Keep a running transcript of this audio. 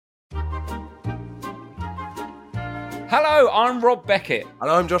Hello, I'm Rob Beckett.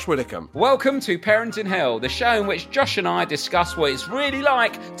 And I'm Josh Widdicombe. Welcome to Parent in Hell, the show in which Josh and I discuss what it's really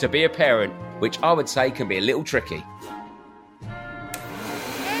like to be a parent, which I would say can be a little tricky.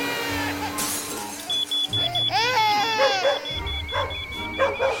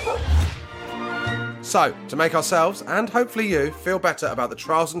 So, to make ourselves, and hopefully you, feel better about the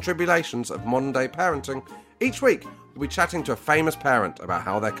trials and tribulations of modern-day parenting, each week we'll be chatting to a famous parent about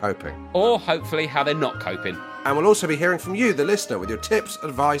how they're coping. Or hopefully how they're not coping. And we'll also be hearing from you, the listener, with your tips,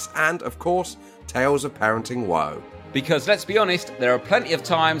 advice, and, of course, tales of parenting woe. Because, let's be honest, there are plenty of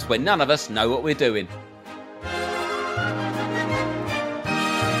times when none of us know what we're doing.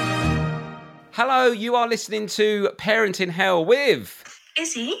 Hello, you are listening to Parent in Hell with...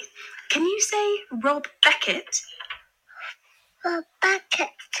 Izzy, can you say Rob Beckett? Rob Beckett.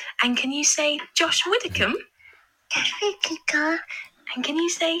 And can you say Josh Widdicombe? Josh Widdicombe. And can you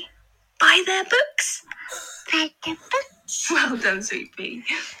say buy their books? Buy their books. Well done, sweet pea.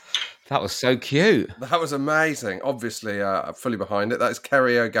 That was so cute. That was amazing. Obviously, fully behind it. That is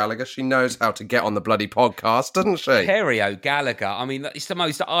Kerry O'Gallagher. She knows how to get on the bloody podcast, doesn't she? Kerry O'Gallagher. I mean, it's the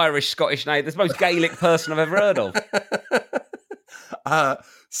most Irish-Scottish name, the most Gaelic person I've ever heard of.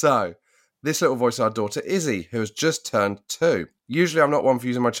 So, this little voice is our daughter, Izzy, who has just turned 2. Usually, I'm not one for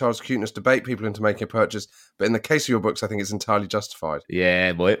using my child's cuteness to bait people into making a purchase, but in the case of your books, I think it's entirely justified.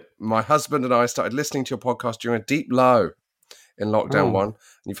 Yeah, boy. My husband and I started listening to your podcast during a deep low in lockdown 1, and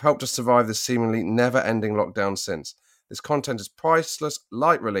you've helped us survive this seemingly never-ending lockdown since. This content is priceless,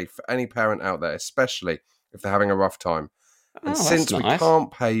 light relief for any parent out there, especially if they're having a rough time. And since we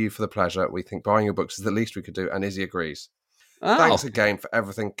can't pay you for the pleasure, we think buying your books is the least we could do, and Izzy agrees. Oh. Thanks again for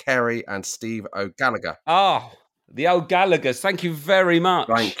everything, Kerry and Steve O'Gallagher. Oh, the O'Gallaghers. Thank you very much.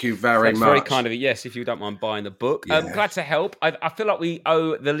 Thank you very much. That's very kind of you. Yes, if you don't mind buying the book. Yeah. Glad to help. I feel like we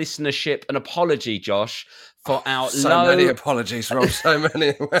owe the listenership an apology, Josh, for our many apologies, Rob. So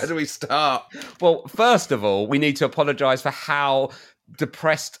many. Where do we start? Well, first of all, we need to apologise for how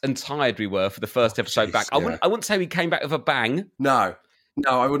depressed and tired we were for the first episode back. Yeah. I wouldn't say we came back with a bang. No,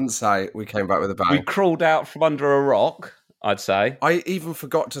 I wouldn't say we came back with a bang. We crawled out from under a rock, I'd say. I even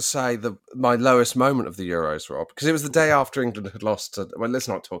forgot to say my lowest moment of the Euros, Rob, because it was the day after England had lost. Well, let's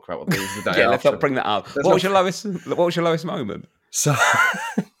not talk about what it was the day yeah, after. let's not bring that up. What was your lowest moment? So,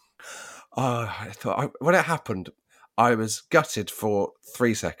 I thought when it happened, I was gutted for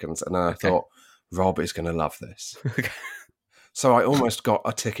 3 seconds, and then I thought, Rob is going to love this. So I almost got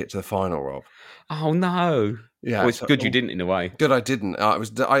a ticket to the final, Rob. Oh no! Yeah, well, it's good you didn't, in a way. Good, I didn't.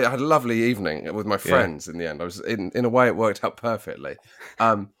 I had a lovely evening with my friends. In the end, I was in a way it worked out perfectly.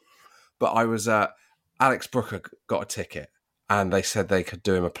 But I was Alex Brooker got a ticket, and they said they could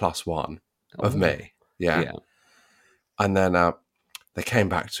do him a +1 of me. Yeah. And then they came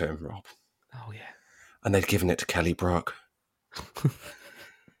back to him, Rob. Oh yeah. And they'd given it to Kelly Brook.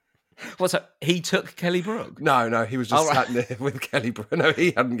 What's that? He took Kelly Brook? No, he was just sat there with Kelly Brook. No,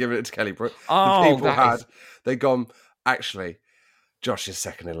 he hadn't given it to Kelly Brook. Oh, the people had. They'd gone, actually, Josh is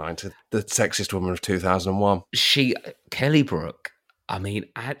second in line to the sexiest woman of 2001. Kelly Brook, I mean,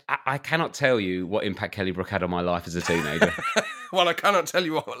 I cannot tell you what impact Kelly Brook had on my life as a teenager. Well, I cannot tell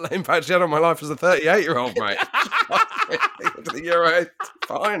you what impact she had on my life as a 38-year-old, mate. To the Euro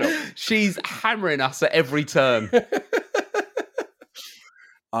final. She's hammering us at every turn.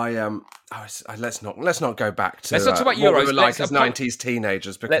 Let's not go back to let's not talk about what Euros. we were like as 90s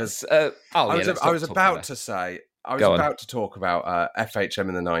teenagers, because I was about to talk about FHM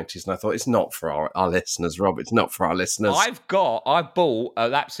in the 90s, and I thought it's not for our listeners, Rob. It's not for our listeners. I bought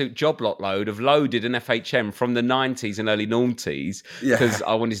an absolute job lot load of loaded and FHM from the 90s and early noughties because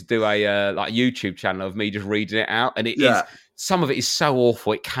I wanted to do a YouTube channel of me just reading it out, and some of it is so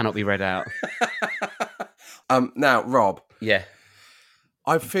awful it cannot be read out. Now, Rob. Yeah.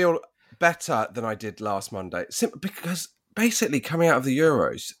 I feel better than I did last Monday, because basically coming out of the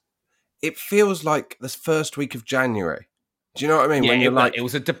Euros, it feels like the first week of January. Do you know what I mean? Yeah, it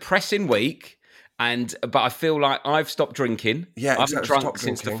was a depressing week, but I feel like I've stopped drinking. Yeah, I haven't drunk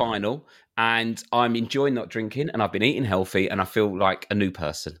since the final, and I'm enjoying not drinking, and I've been eating healthy, and I feel like a new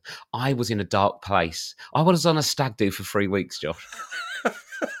person. I was in a dark place. I was on a stag do for 3 weeks, Josh.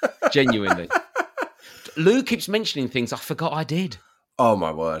 Genuinely. Lou keeps mentioning things I forgot I did. Oh,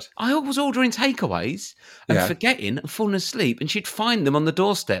 my word. I was ordering takeaways and forgetting and falling asleep, and she'd find them on the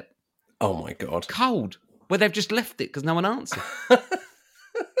doorstep. Oh, my God. Cold, where they've just left it because no one answered.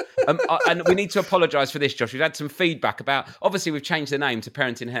 And we need to apologise for this, Josh. We've had some feedback about, obviously we've changed the name to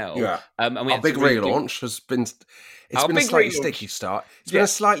Parent in Hell. Yeah. And we Our big relaunch has been, it's been a slightly sticky start. It's been a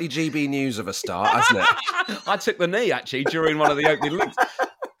slightly GB News of a start, hasn't it? I took the knee, actually, during one of the opening links.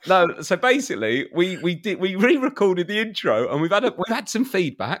 No, so basically, we re-recorded the intro, and we've had some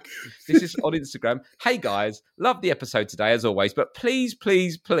feedback. This is on Instagram. Hey guys, love the episode today as always, but please,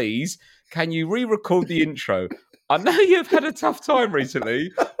 can you re-record the intro? I know you've had a tough time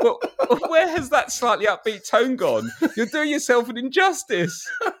recently, but where has that slightly upbeat tone gone? You're doing yourself an injustice.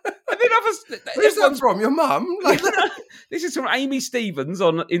 And then Where's that from? Your mum? Like, this is from Amy Stevens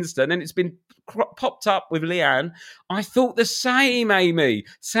on Insta, and it's been popped up with Leanne. I thought the same, Amy.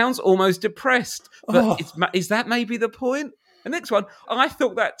 Sounds almost depressed. But is that maybe the point? The next one, I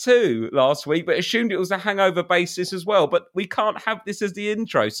thought that too last week, but assumed it was a hangover basis as well. But we can't have this as the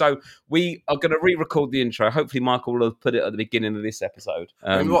intro. So we are going to re-record the intro. Hopefully Michael will have put it at the beginning of this episode.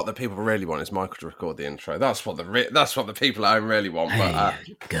 I mean, what the people really want is Michael to record the intro. That's what the people at home really want. But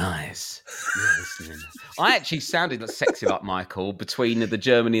guys, you're listening. I actually sounded sexy like Michael between the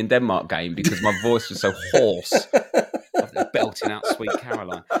Germany and Denmark game because my voice was so hoarse. Belting out Sweet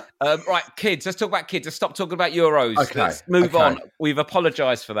Caroline. Right, kids. Let's talk about kids. Let's stop talking about Euros. Okay, let's move on. We've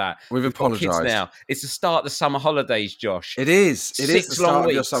apologised for that. We've apologised. Kids now. It's the start of the summer holidays, Josh. It is. It is the start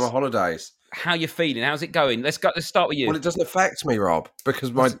of your weeks. summer holidays. How you feeling? How's it going? Let's start with you. Well, it doesn't affect me, Rob,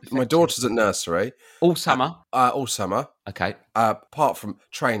 because my daughter's at nursery all summer. All summer. Okay. Apart from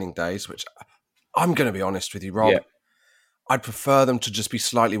training days, which I'm going to be honest with you, Rob. Yeah. I'd prefer them to just be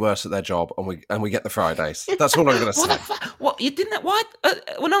slightly worse at their job, and we get the Fridays. That's all I'm going to say. What you didn't? What?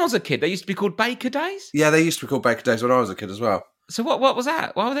 When I was a kid, they used to be called Baker Days. Yeah, they used to be called Baker Days when I was a kid as well. So what was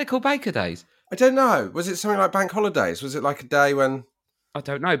that? Why were they called Baker Days? I don't know. Was it something like bank holidays? Was it like a day when? I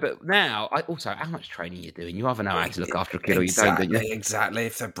don't know, but now also how much training you're doing. You either know how to look after a kid or you don't, don't you? Exactly.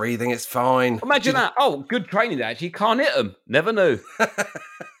 If they're breathing, it's fine. Imagine that. Oh, good training day. Actually, you can't hit them. Never knew.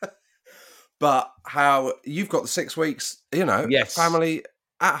 But how you've got the 6 weeks, yes. Family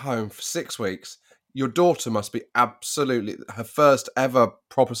at home for 6 weeks. Your daughter must be absolutely her first ever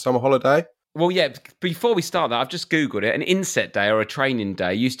proper summer holiday. Well, yeah, before we start that, I've just Googled it. An inset day or a training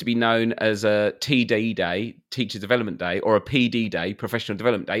day used to be known as a TD day, Teacher Development Day, or a PD day, Professional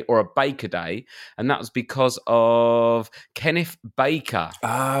Development Day, or a Baker Day. And that was because of Kenneth Baker,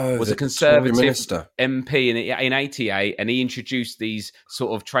 was a Conservative minister. MP in 88, and he introduced these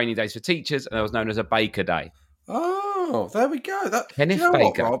sort of training days for teachers, and that was known as a Baker Day. Oh, there we go. Kenneth What,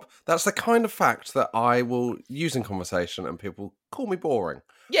 Baker. Rob? That's the kind of fact that I will use in conversation and people call me boring.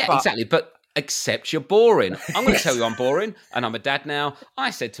 Yeah, exactly. But except you're boring. I'm going to tell you I'm boring, and I'm a dad now.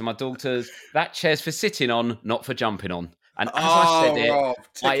 I said to my daughters, that chair's for sitting on, not for jumping on. And as I said Rob,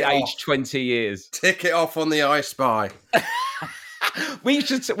 I aged 20 years. Tick it off on the I Spy.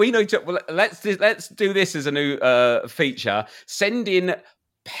 Let's do this as a new feature. Send in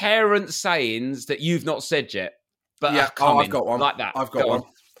parent sayings that you've not said yet. But yeah, I've got one. Like that. I've got one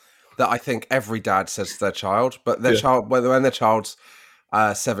that I think every dad says to their child, but their child, when their child's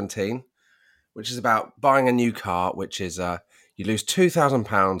 17, which is about buying a new car, which is you lose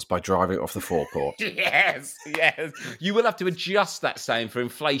 £2,000 by driving off the forecourt. Yes. You will have to adjust that saying for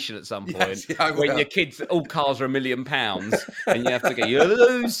inflation at some point. Yes, when your kids, all cars are £1 million, and you have to go, you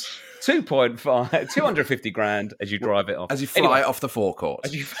lose 250 grand as you drive it off. As you fly it off the forecourt.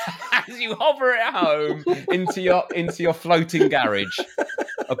 As you hover it home into your floating garage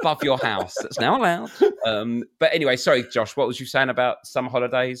above your house. That's now allowed. But anyway, sorry, Josh, what was you saying about summer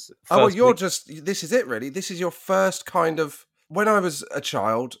holidays? This is it, really. This is your first kind of, when I was a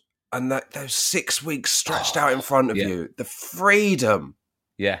child and those 6 weeks stretched out in front of you, the freedom.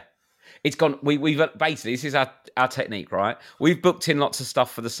 Yeah. It's gone. We've basically, this is our technique, right? We've booked in lots of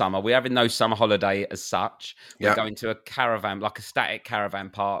stuff for the summer. We're having no summer holiday as such. We're going to a caravan, like a static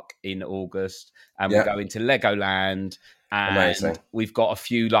caravan park in August, and we're going to Legoland. And amazing. We've got a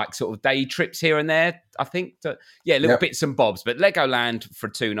few like sort of day trips here and there, I think. Little bits and bobs. But Legoland for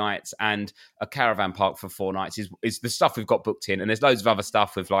 2 nights and a caravan park for 4 nights is the stuff we've got booked in. And there's loads of other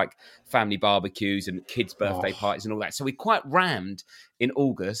stuff with like family barbecues and kids' birthday parties and all that. So we're quite rammed in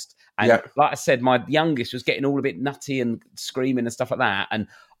August. And like I said, my youngest was getting all a bit nutty and screaming and stuff like that. And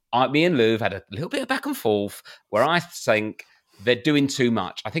me and Lou have had a little bit of back and forth where I think they're doing too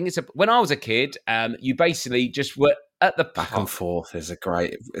much. I think when I was a kid, you basically just were at the back and forth is a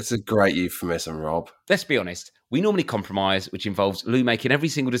great euphemism, Rob. Let's be honest. We normally compromise, which involves Lou making every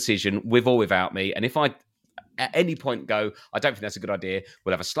single decision with or without me. And if I at any point go, I don't think that's a good idea,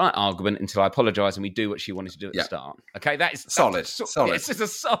 we'll have a slight argument until I apologise and we do what she wanted to do at the start. Okay, that's solid. It's just a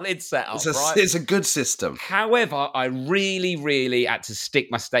solid setup, right? It's a good system. However, I really, really had to stick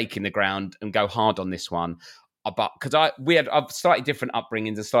my stake in the ground and go hard on this one. but because I've slightly different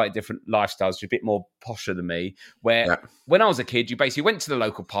upbringings and slightly different lifestyles, which are a bit more posher than me. Where when I was a kid, you basically went to the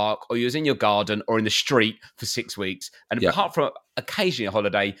local park, or you was in your garden, or in the street for 6 weeks. And apart from occasionally a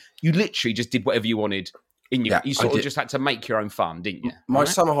holiday, you literally just did whatever you wanted. You sort of just had to make your own fun, didn't you? My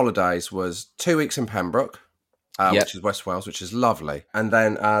summer holidays was 2 weeks in Pembroke, which is West Wales, which is lovely, and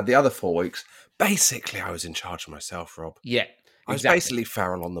then the other 4 weeks, basically, I was in charge of myself, Rob. Yeah, I was basically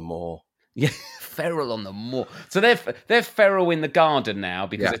feral on the moor. Yeah, feral on the moor. So they're feral in the garden now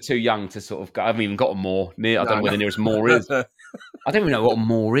because they're too young to sort of go. I haven't even got a moor near. I don't know where the nearest moor is. I don't even know what a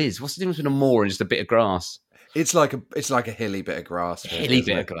moor is. What's the difference between a moor and just a bit of grass? It's like a hilly bit of grass. Hilly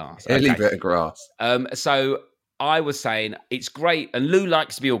bit of grass. Hilly bit of grass. So I was saying it's great, and Lou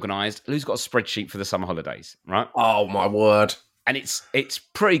likes to be organised. Lou's got a spreadsheet for the summer holidays, right? Oh my word! And it's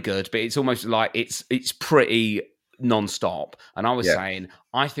pretty good, but it's almost like it's pretty non-stop. And I was saying,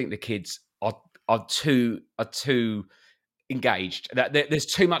 I think the kids are too engaged. That there's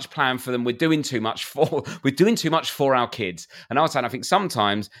too much planned for them. We're doing too much for our kids. And I was saying, I think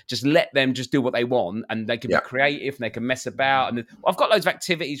sometimes just let them just do what they want, and they can be creative and they can mess about. And I've got loads of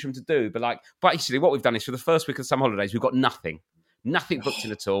activities for them to do, but basically what we've done is for the first week of summer holidays, we've got nothing booked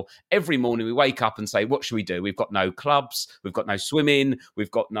in at all. Every morning we wake up and say, what should we do? We've got no clubs, we've got no swimming,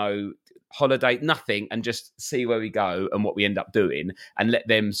 we've got no holiday, nothing, and just see where we go and what we end up doing, and let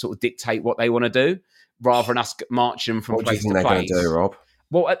them sort of dictate what they want to do rather than us marching them from place to place. What do you think they're going to do, Rob?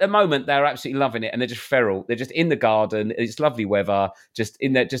 Well, at the moment, they're absolutely loving it, and they're just feral. They're just in the garden. It's lovely weather, just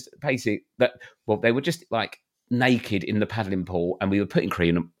in there, just basically they were just like naked in the paddling pool, and we were putting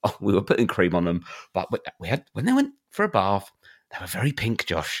cream on them. But when they went for a bath, they were very pink,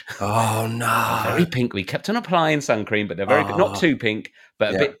 Josh. Oh, no. Very pink. We kept on applying sun cream, but they're very not too pink,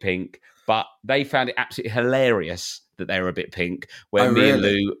 but a bit pink. But they found it absolutely hilarious that they were a bit pink, when me and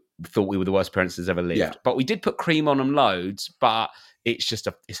Lou thought we were the worst parents that's ever lived. Yeah. But we did put cream on them loads, but it's just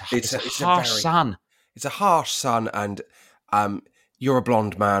a harsh sun. It's a harsh sun, and you're a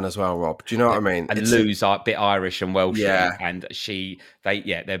blonde man as well, Rob. Do you know what I mean? And Lou's a bit Irish and Welsh, and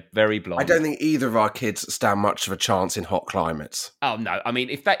they're very blonde. I don't think either of our kids stand much of a chance in hot climates. Oh no! I mean,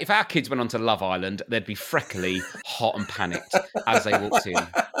 if our kids went on to Love Island, they'd be freckly, hot, and panicked as they walked in.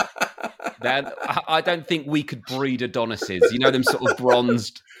 I don't think we could breed Adonises. You know, them sort of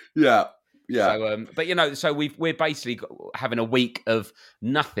bronzed. Yeah. So, so we're basically having a week of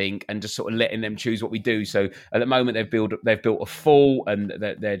nothing and just sort of letting them choose what we do. So at the moment they've built a pool, and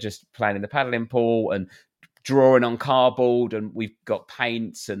they're just playing in the paddling pool and drawing on cardboard, and we've got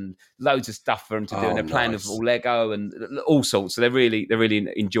paints and loads of stuff for them to do. And they're playing with all Lego and all sorts. So they're really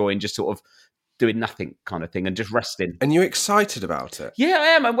enjoying just sort of doing nothing kind of thing and just resting. And you're excited about it? Yeah, I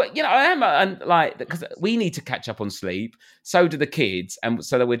am. I am. And because we need to catch up on sleep. So do the kids. And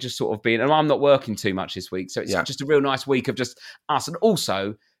so that we're just sort of being, and I'm not working too much this week. So it's just a real nice week of just us. And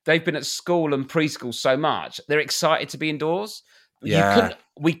also they've been at school and preschool so much. They're excited to be indoors. Yeah.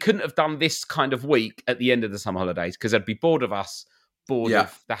 We couldn't have done this kind of week at the end of the summer holidays because they'd be bored of us, bored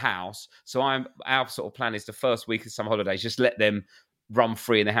of the house. So our sort of plan is the first week of summer holidays, just let them run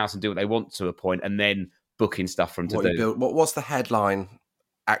free in the house and do what they want to a point, and then booking stuff for them to do. What's the headline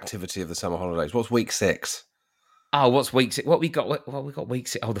activity of the summer holidays? What's week 6? Oh, what's week 6? What we got week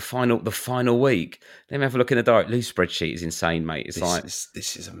 6? Oh, the final week. Let me have a look in the diary. Lou's spreadsheet is insane, mate.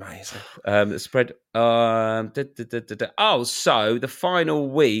 This is amazing. The spread. Oh, so the final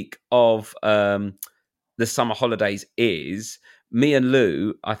week of the summer holidays is. Me and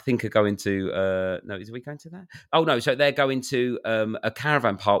Lou, I think, are going to... are we going to that? Oh, no. So they're going to a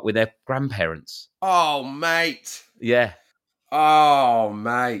caravan park with their grandparents. Oh, mate. Yeah. Oh,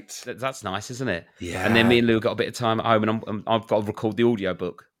 mate. That's nice, isn't it? Yeah. And then me and Lou have got a bit of time at home, and I've got to record the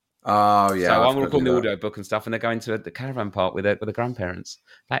audiobook. Oh, yeah. So I'm recording the audiobook and stuff, and they're going to the caravan park with the grandparents.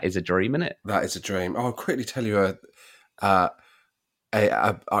 That is a dream, isn't it? That is a dream. I'll quickly tell you because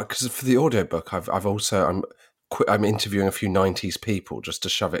for the audiobook, I'm interviewing a few 90s people just to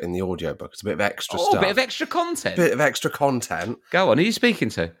shove it in the audiobook. It's a bit of extra stuff. A bit of extra content. Bit of extra content. Go on, who are you speaking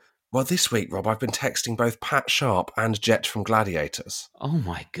to? Well, this week, Rob, I've been texting both Pat Sharp and Jet from Gladiators. Oh,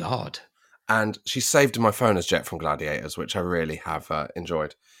 my God. And she's saved in my phone as Jet from Gladiators, which I really have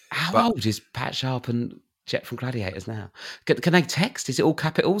enjoyed. How old is Pat Sharp and Jet from Gladiators now? Can they text? Is it all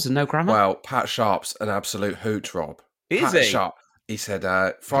capitals and no grammar? Well, Pat Sharp's an absolute hoot, Rob. Is he? Sharp. He said,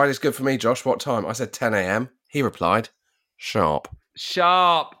 Friday's good for me, Josh. What time? I said 10 a.m. He replied, sharp.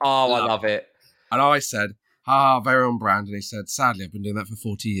 Sharp. Oh, I love it. And I said, very on brand. And he said, sadly, I've been doing that for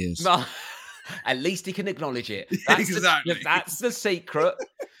 40 years. At least he can acknowledge it. Exactly. That's the secret.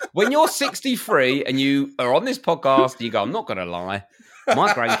 When you're 63 and you are on this podcast, you go, I'm not going to lie.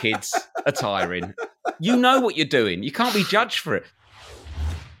 My grandkids are tiring. You know what you're doing. You can't be judged for it.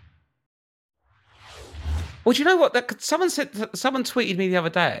 Well, do you know what? Someone tweeted me the other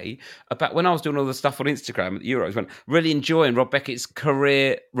day about when I was doing all the stuff on Instagram at the Euros, went, really enjoying Rob Beckett's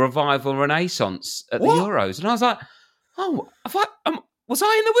career revival renaissance at the Euros. And I was like, oh, was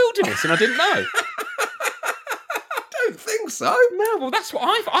I in the wilderness and I didn't know? I don't think so. No, well, that's what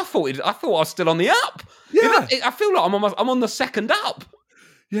I thought. I thought I was still on the up. Yeah. I feel like I'm on the second up.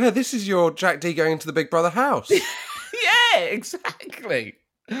 Yeah, this is your Jack D going into the Big Brother house. Yeah, exactly.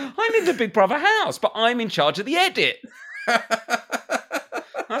 I'm in the Big Brother house, but I'm in charge of the edit.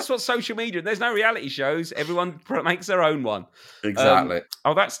 That's what social media. There's no reality shows. Everyone makes their own one. Exactly.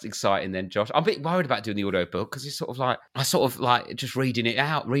 That's exciting then, Josh. I'm a bit worried about doing the audio book because it's sort of like just reading it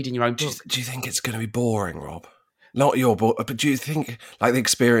out, reading your own book. Do you think it's going to be boring, Rob? Not your book, but do you think like the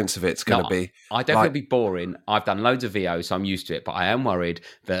experience of it's going to be? I definitely be boring. I've done loads of VO, so I'm used to it. But I am worried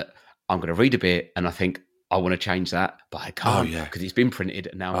that I'm going to read a bit and I think, I want to change that, but I can't because it's been printed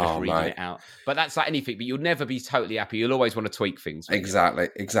and now I'm just reading it out. But that's like anything, but you'll never be totally happy. You'll always want to tweak things. Exactly.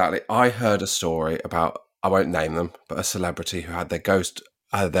 I heard a story about, I won't name them, but a celebrity who had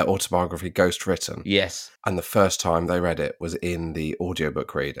their autobiography ghost written. Yes. And the first time they read it was in the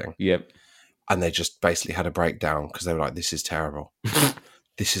audiobook reading. Yep. And they just basically had a breakdown because they were like, this is terrible.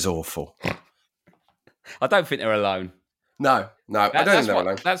 This is awful. I don't think they're alone. No, I don't think they're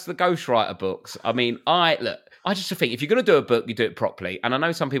alone. That's the ghostwriter books. I mean, I just think if you're going to do a book, you do it properly. And I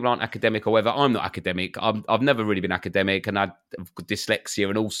know some people aren't academic or whatever. I'm not academic. I've never really been academic, and I've got dyslexia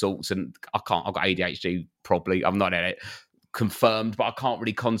and all sorts. And I've got ADHD probably. I'm not at it confirmed, but I can't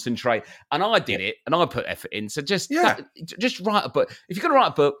really concentrate. And I did it, and I put effort in. So just write a book. If you're going to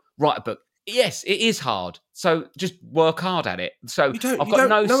write a book, write a book. Yes, it is hard. So just work hard at it. So I've got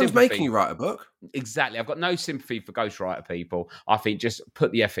no one's making you write a book. Exactly. I've got no sympathy for ghostwriter people. I think just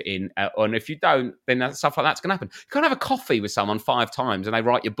put the effort in. And if you don't, then stuff like that's going to happen. You can't have a coffee with someone 5 times and they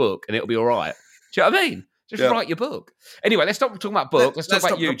write your book and it'll be all right. Do you know what I mean? Just write your book. Anyway, let's stop talking about book. Let's talk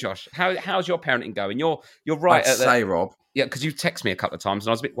about you, Josh. How's your parenting going? You're right at the... Rob. Yeah, because you texted me a couple of times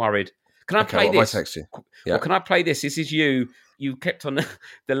and I was a bit worried. Can I play this? I text you? Yeah. Well, can I play this? This is you. You kept on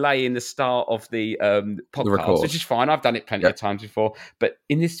delaying the start of the podcast, which is fine. I've done it plenty of times before. But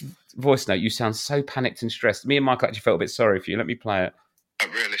in this voice note, you sound so panicked and stressed. Me and Michael actually felt a bit sorry for you. Let me play it.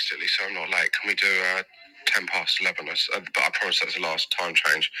 Realistically, so I'm not late. Can we do 10 past 11? But I promise that's the last time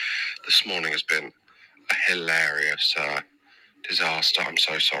change. This morning has been a hilarious disaster. I'm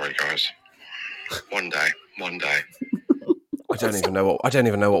so sorry, guys. One day. I don't even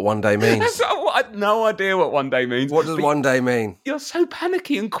know what one day means. I have no idea what one day means. What does one day mean? You're so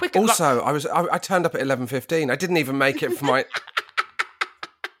panicky and quick. Also, I turned up at 11:15. I didn't even make it for my...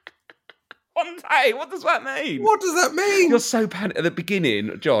 One day? What does that mean? What does that mean? You're so panicked at the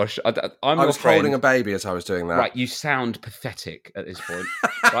beginning, Josh. I was holding a baby as I was doing that. Right, you sound pathetic at this point.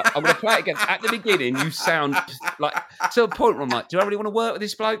 Right, I'm going to play it again. At the beginning, you sound like... To a point where I'm like, do I really want to work with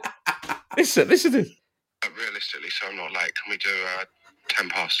this bloke? Listen to this. Realistically, so I'm not late. Can we do 10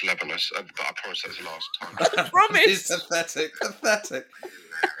 past 11? But I promise that's the last time. I promise. It's pathetic.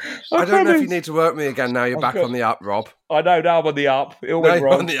 I don't know if you need to work me again now. You're back on the up, Rob. I know, now I'm on the up. It all went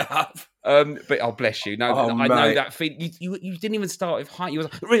wrong. On the up. But bless you. No, I know that feeling. You didn't even start with height. You were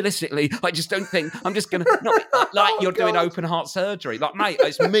like, realistically, I just don't think I'm just going to... you're doing open heart surgery. Like, mate,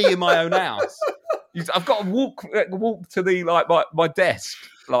 it's me in my own house. I've got to walk to the my desk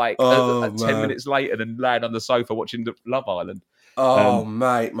 10 minutes later than laying on the sofa watching Love Island.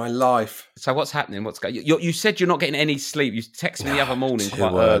 Mate, my life. So what's happening? What's going? You said you're not getting any sleep. You texted me the other morning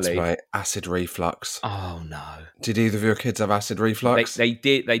quite early. Mate. Acid reflux. Oh no! Did either of your kids have acid reflux? They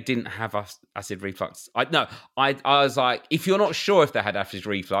did. They didn't have acid reflux. I was like, if you're not sure if they had acid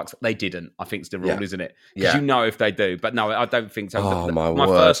reflux, they didn't. I think it's the rule, isn't it? Because you know if they do. But no, I don't think so. Oh, my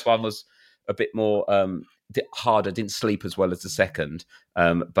first one was a bit more harder. Didn't sleep as well as the second.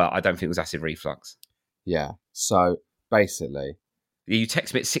 But I don't think it was acid reflux. Yeah. So basically, you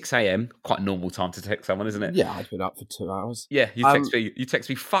text me at 6 a.m. Quite a normal time to text someone, isn't it? Yeah, I'd been up for 2 hours. Yeah, you text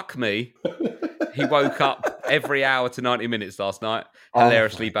me. Fuck me. He woke up every hour to 90 minutes last night.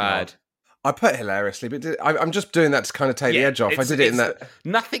 Hilariously bad. God. I put hilariously, but I'm just doing that to kind of take the edge off. I did it in that.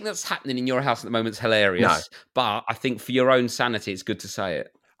 Nothing that's happening in your house at the moment is hilarious. No. But I think for your own sanity, it's good to say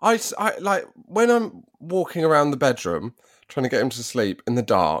it. I like when I'm walking around the bedroom trying to get him to sleep in the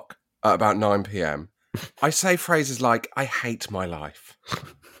dark at about 9 p.m. I say phrases like, I hate my life.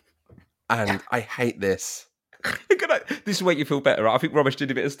 And I hate this. This will make you feel better. Right? I think Romesh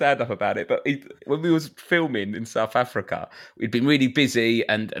did a bit of stand-up about it, but when we was filming in South Africa, we'd been really busy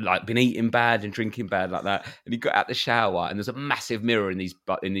and like been eating bad and drinking bad like that. And he got out the shower, and there's a massive mirror in these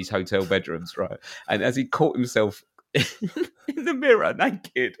hotel bedrooms, right? And as he caught himself in the mirror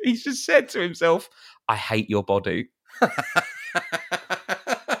naked, he's just said to himself, "I hate your body." I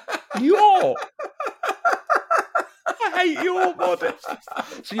hate your body.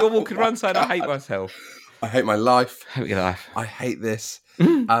 So you're walking around saying, "I hate myself. I hate my life. I hate your life. I hate this."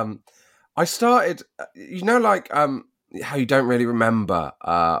 I started, how you don't really remember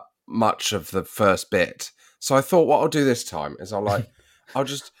much of the first bit. So I thought what I'll do this time is I'll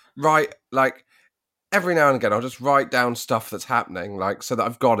just write, like, every now and again, I'll just write down stuff that's happening, like, so that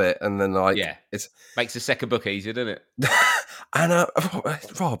I've got it. And then, like, it's makes the second book easier, doesn't it? And,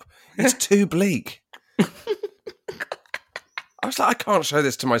 Rob, it's too bleak. I was like, I can't show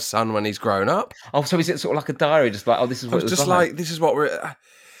this to my son when he's grown up. Oh, so is it sort of like a diary? Just like, this is what it's just like, this is what we're...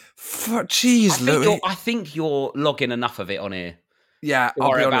 Jeez, Louis. I think you're logging enough of it on here. Yeah,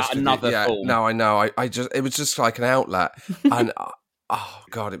 I'll be honest with you. Yeah, no, I know. It was just like an outlet. And, oh,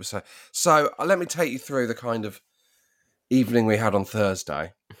 God, it was so... So, let me take you through the kind of evening we had on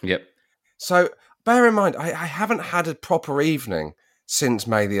Thursday. Yep. So, bear in mind, I haven't had a proper evening since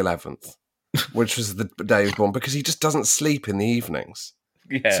May the 11th. Which was the day he was born, because he just doesn't sleep in the evenings.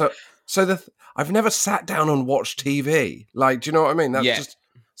 Yeah. So I've never sat down and watched TV. Like, do you know what I mean? That's just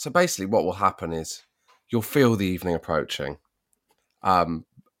so basically what will happen is you'll feel the evening approaching, and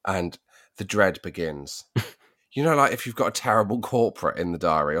the dread begins. You know, like if you've got a terrible corporate in the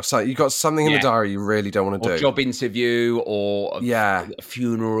diary, or something, you've got something in the diary you really don't want to do, job interview, or a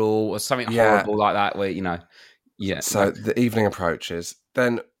funeral, or something horrible like that, where So the evening approaches,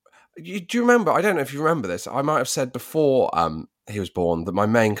 then. Do you remember? I don't know if you remember this. I might have said before he was born that my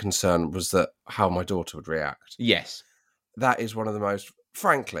main concern was that how my daughter would react. Yes. That is one of the most,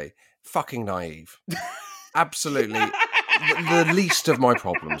 frankly, fucking naive. Absolutely. the least of my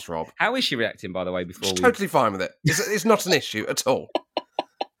problems, Rob. How is she reacting, by the way, before She's totally fine with it. It's not an issue at all.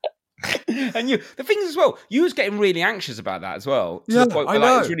 And the thing is as well, you was getting really anxious about that as well. To the point where,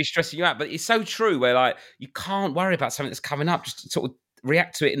 like, it's really stressing you out. But it's so true where, like, you can't worry about something that's coming up. Just sort of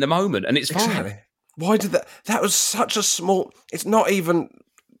react to it in the moment, and it's fine. Exactly. Why did that? That was such a small. It's not even.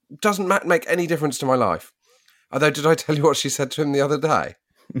 Doesn't make any difference to my life. Although, did I tell you what she said to him the other day?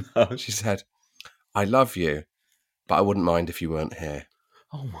 No. She said, "I love you, but I wouldn't mind if you weren't here."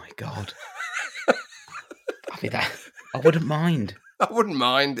 Oh my God! I mean, I wouldn't mind. I wouldn't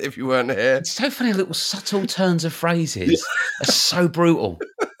mind if you weren't here. It's so funny. Little subtle turns of phrases are so brutal,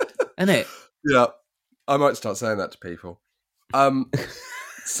 isn't it? Yeah, I might start saying that to people.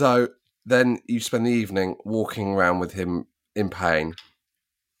 So then you spend the evening walking around with him in pain,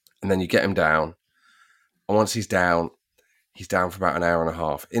 and then you get him down. And once he's down for about an hour and a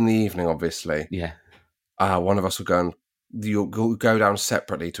half. In the evening, obviously. Yeah. One of us will you'll go down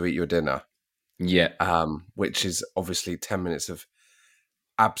separately to eat your dinner. Yeah. Which is obviously 10 minutes of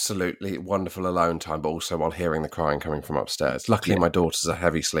absolutely wonderful alone time, but also while hearing the crying coming from upstairs. Luckily, my daughter's a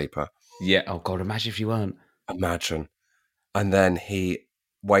heavy sleeper. Yeah. Oh God, imagine if you weren't. Imagine. And then he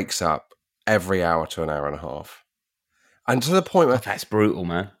wakes up every hour to an hour and a half. And to the point where... that's brutal,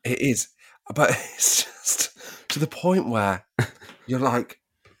 man. It is. But it's just to the point where you're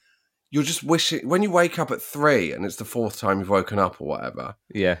just wishing... When you wake up at 3 and it's the 4th time you've woken up or whatever...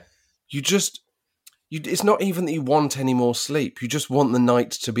 Yeah. It's not even that you want any more sleep. You just want the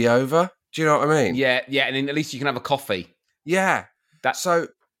night to be over. Do you know what I mean? Yeah, and then at least you can have a coffee. Yeah. Do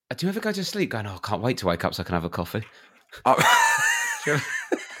you ever go to sleep going, "Oh, I can't wait to wake up so I can have a coffee"?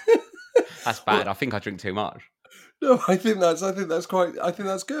 That's bad. I think I drink too much. No, I think that's good. I think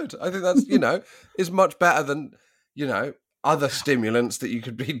that's, is much better than, other stimulants that you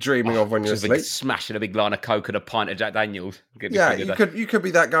could be dreaming of when you're asleep. Smashing a big line of Coke and a pint of Jack Daniels. Yeah, you could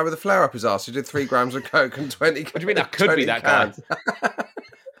be that guy with a flare up his ass who did 3 grams of Coke and 20. What do you mean I could be that guy?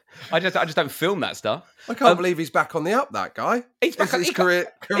 I just don't film that stuff. I can't believe he's back on the up, that guy. He's back on his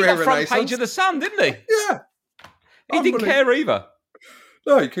career renaissance. Front page of the Sun, didn't he? Yeah. He didn't care either.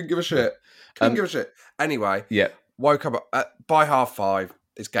 No, he couldn't give a shit. Anyway, woke up by 5:30.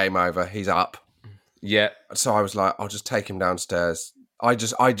 It's game over. He's up. Yeah. So I was like, I'll just take him downstairs. I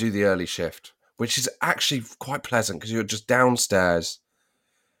do the early shift, which is actually quite pleasant because you're just downstairs.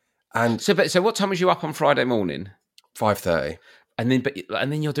 And so what time was you up on Friday morning? 5:30. And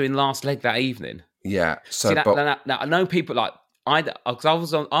then you're doing last leg that evening. Yeah. So now I know people like I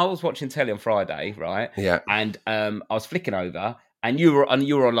was watching telly on Friday, right? Yeah. And I was flicking over, and you were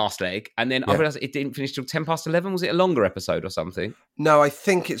on last leg, and then I Yeah. realised it didn't finish till 11:10. Was it a longer episode or something? No, I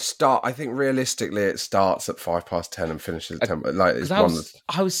think realistically it starts at 10:05 and finishes at 10. Like it's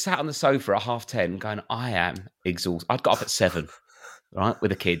I was sat on the sofa at 10:30 going, I am exhausted. I'd got up at 7, right,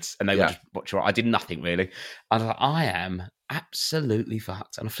 with the kids, and they were just watching. I did nothing really. I was like, I am absolutely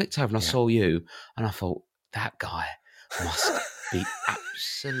fucked. And I flicked over and I saw you, and I thought, that guy must be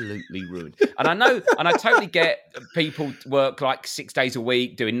absolutely ruined. And I know, and I totally get people work like 6 days a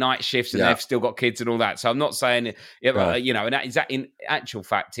week doing night shifts, and they've still got kids and all that. So I'm not saying, you know, and in actual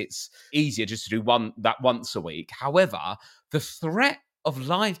fact, it's easier just to do that once a week. However, the threat of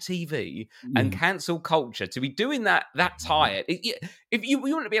live TV and cancel culture to be doing that tired. If you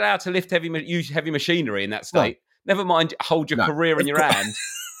wouldn't be allowed to lift use heavy machinery in that state, never mind hold your career in your hand.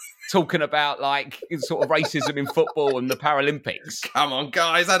 Talking about like sort of racism in football and the Paralympics. Come on,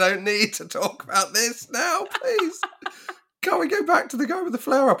 guys, I don't need to talk about this now, please. Can't we go back to the guy with the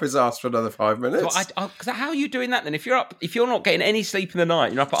flare up his ass for another 5 minutes? So how are you doing that then? If you're not getting any sleep in the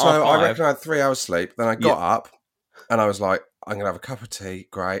night, you're up at so 5:30. I reckon I had 3 hours sleep. Then I got up and I was like, I'm going to have a cup of tea.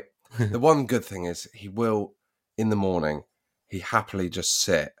 Great. The one good thing is he will, in the morning, he happily just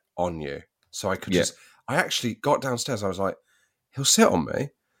sit on you. So I could I actually got downstairs. I was like, he'll sit on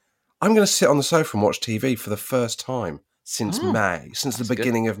me. I'm going to sit on the sofa and watch TV for the first time since the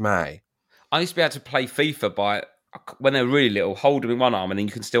beginning of May. I used to be able to play FIFA when they were really little, hold them in one arm and then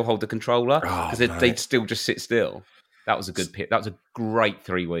you can still hold the controller because they'd still just sit still. That was a good pick. That was a great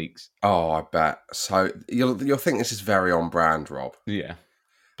 3 weeks. Oh, I bet. So you'll think this is very on brand, Rob. Yeah.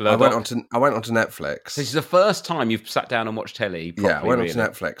 I went onto Netflix. This is the first time you've sat down and watched telly properly. Yeah, I went onto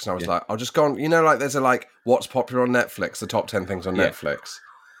Netflix and I was like, I'll just go on. You know, like there's what's popular on Netflix, the top 10 things on Netflix.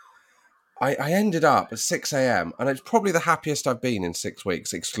 I ended up at 6 a.m. and it's probably the happiest I've been in 6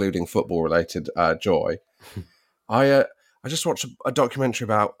 weeks, excluding football-related joy. I just watched a documentary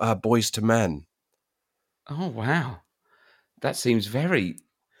about Boys to Men. Oh, wow. That seems an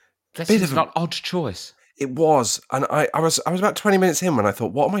odd choice. It was. And I was about 20 minutes in when I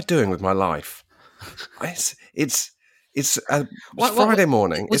thought, what am I doing with my life? It's Friday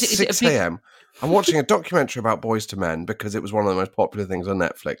morning. It's 6 a.m. I'm watching a documentary about Boys to Men because it was one of the most popular things on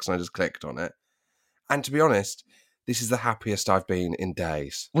Netflix, and I just clicked on it. And to be honest, this is the happiest I've been in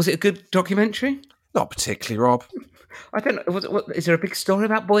days. Was it a good documentary? Not particularly, Rob. I don't know. Is there a big story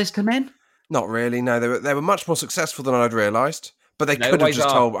about Boys to Men? Not really. No, they were much more successful than I'd realised. But I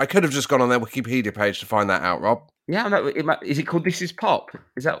could have just gone on their Wikipedia page to find that out, Rob. Yeah, no, is it called This Is Pop?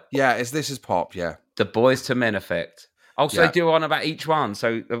 Is that? Yeah, This Is Pop. Yeah, the Boys to Men effect. Also, they do one about each one.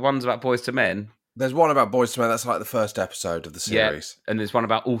 So the one's about Boys to Men. There's one about Boys to Men. That's like the first episode of the series. Yeah, and there's one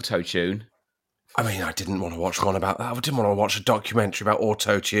about auto-tune. I mean, I didn't want to watch one about that. I didn't want to watch a documentary about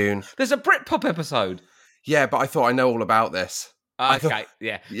auto-tune. There's a Britpop episode. Yeah, but I thought I know all about this. Okay,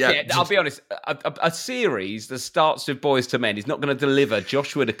 yeah. I'll be honest. A series that starts with Boys to Men is not going to deliver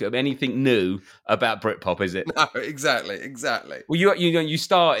Josh Whittaker anything new about Britpop, is it? No, exactly. Well, you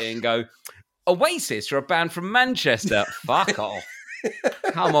start it and go, Oasis are a band from Manchester. Fuck off.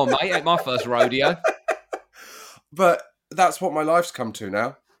 Come on, mate. Ain't my first rodeo. But that's what my life's come to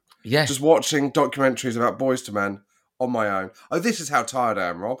now. Yeah. Just watching documentaries about Boys to Men on my own. Oh, this is how tired I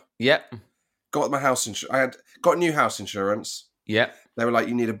am, Rob. Yep. Got my house insurance. I had got new house insurance. Yep. They were like,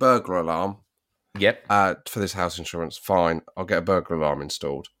 you need a burglar alarm. Yep. For this house insurance. Fine. I'll get a burglar alarm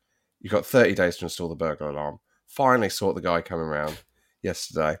installed. You've got 30 days to install the burglar alarm. Finally saw the guy coming around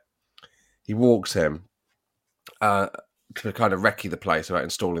yesterday. He walks in to kind of recce the place about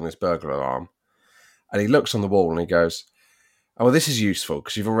installing this burglar alarm. And he looks on the wall and he goes, oh, well, this is useful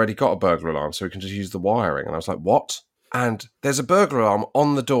because you've already got a burglar alarm, so we can just use the wiring. And I was like, what? And there's a burglar alarm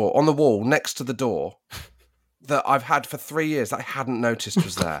on the wall next to the door that I've had for 3 years that I hadn't noticed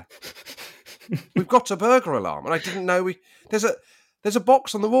was there. We've got a burglar alarm, and I didn't know there's a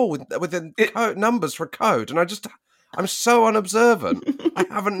box on the wall with the numbers for a code, and I'm so unobservant. I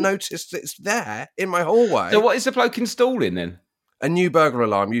haven't noticed it's there in my hallway. So what is the bloke installing then? A new burglar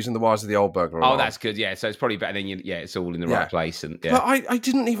alarm using the wires of the old burglar alarm. Oh, that's good. Yeah, so it's probably better than it's all in the right place. And But I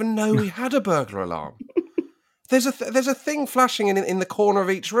didn't even know we had a burglar alarm. There's a thing flashing in the corner of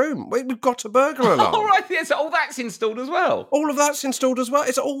each room. We've got a burglar alarm. All right, yeah, so all that's installed as well. All of that's installed as well.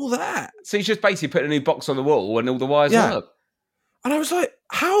 It's all there. So he's just basically putting a new box on the wall and all the wires work. And I was like,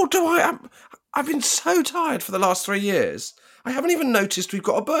 I've been so tired for the last 3 years. I haven't even noticed we've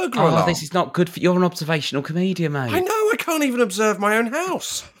got a burglar alarm. This is not good for... You're an observational comedian, mate. I know, I can't even observe my own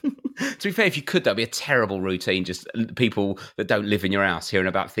house. To be fair, if you could, that'd be a terrible routine, just people that don't live in your house hearing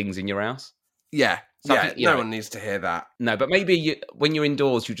about things in your house. Yeah, Yeah, no one needs to hear that. No, but maybe when you're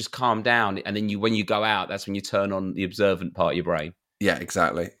indoors, you just calm down, and then when you go out, that's when you turn on the observant part of your brain. Yeah,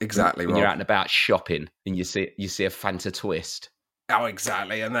 exactly, When you're out and about shopping, and you see a Fanta Twist. Oh,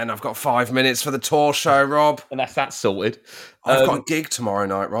 exactly. And then I've got 5 minutes for the tour show, Rob. And that's sorted. I've got a gig tomorrow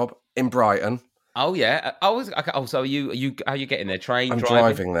night, Rob, in Brighton. Oh yeah. So are you getting there? Train? I'm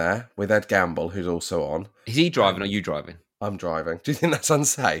driving there with Ed Gamble, who's also on. Is he driving or are you driving? I'm driving. Do you think that's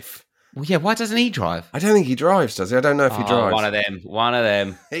unsafe? Well, yeah. Why doesn't he drive? I don't think he drives, does he? I don't know if he drives. One of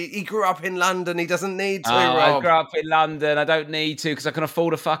them. He grew up in London. He doesn't need to, Rob. Rob. I grew up in London. I don't need to because I can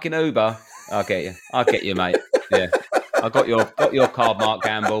afford a fucking Uber. I'll get you, mate. Yeah. I got your card, Mark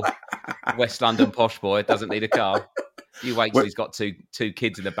Gamble. West London posh boy doesn't need a car. You wait till he's got two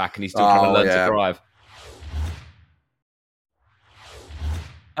kids in the back and he's still trying to learn to drive.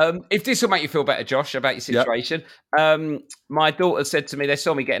 If this will make you feel better, Josh, about your situation, my daughter said to me, they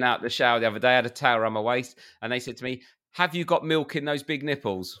saw me getting out of the shower the other day, I had a towel around my waist, and they said to me, have you got milk in those big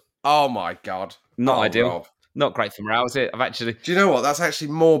nipples? Oh, my God. Not ideal. Rob. Not great for morale, is it? Do you know what? That's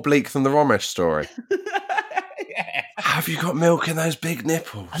actually more bleak than the Romesh story. Yeah. Have you got milk in those big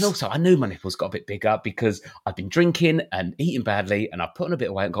nipples? And also, I knew my nipples got a bit bigger because I've been drinking and eating badly, and I've put on a bit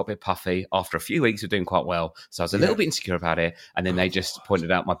of weight and got a bit puffy after a few weeks of doing quite well. So I was a little bit insecure about it, and then they just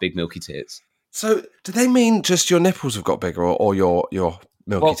pointed out my big milky tits. So, do they mean just your nipples have got bigger, or your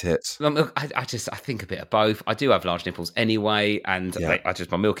milky tits? I think a bit of both. I do have large nipples anyway, and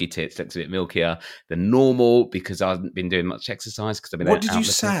my milky tits looks a bit milkier than normal because I haven't been doing much exercise. What did you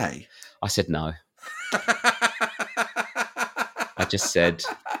say? I said no. I just said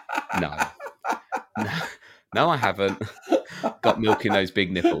no. No, I haven't got milk in those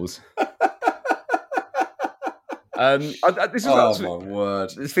big nipples. This is my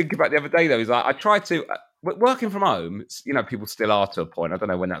word. Thinking about the other day though, is like I tried to working from home. You know, people still are to a point. I don't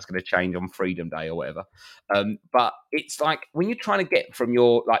know when that's going to change on Freedom Day or whatever. But it's like when you're trying to get from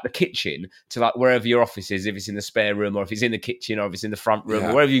your the kitchen to like wherever your office is, if it's in the spare room or if it's in the kitchen or if it's in the front room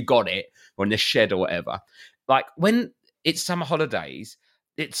or wherever you got it or in the shed or whatever. Like when it's summer holidays,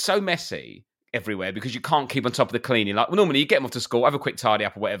 it's so messy everywhere because you can't keep on top of the cleaning. Like normally you get them off to school, have a quick tidy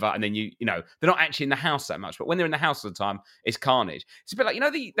up or whatever, and then you know they're not actually in the house that much. But when they're in the house all the time, it's carnage. It's a bit like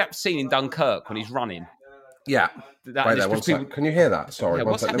that scene in Dunkirk when he's running. Yeah. Wait there, one sec. Can you hear that? Sorry. Yeah,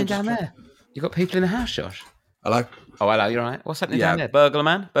 what's happening down there? You got people in the house, Josh. Hello. Oh, hello. You're right. What's happening down there? Burglar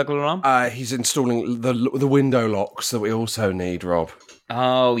alarm. He's installing the window locks that we also need, Rob.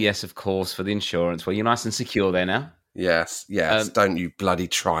 Oh yes, of course, for the insurance. Well, you're nice and secure there now. Yes. Don't you bloody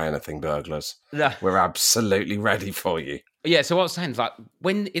try anything, burglars. No. We're absolutely ready for you. Yeah, so what I was saying is like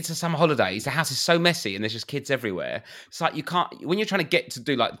when it's a summer holidays, the house is so messy and there's just kids everywhere. It's like you can't when you're trying to get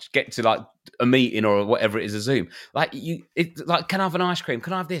to a meeting or whatever it is, a Zoom. Can I have an ice cream?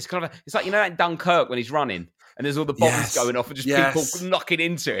 Can I have this? It's like that Dunkirk when he's running and there's all the bombs going off and just people knocking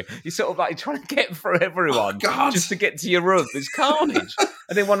into it. You're sort of like trying to get through everyone just to get to your room. It's carnage.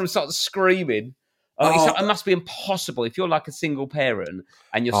 And then one of them starts screaming. It must be impossible if you're like a single parent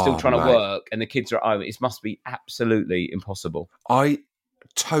and you're still trying to work and the kids are at home. It must be absolutely impossible. I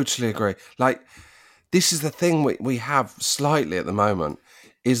totally agree. Like, this is the thing we have slightly at the moment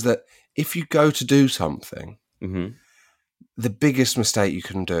is that if you go to do something, the biggest mistake you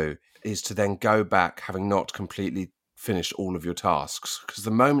can do is to then go back having not completely finished all of your tasks. Because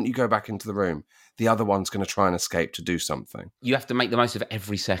the moment you go back into the room, the other one's going to try and escape to do something. You have to make the most of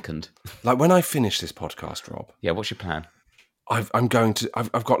every second. Like when I finish this podcast, Rob. Yeah, what's your plan? I've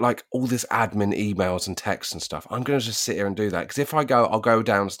got like all this admin emails and texts and stuff. I'm going to just sit here and do that. Because if I go, I'll go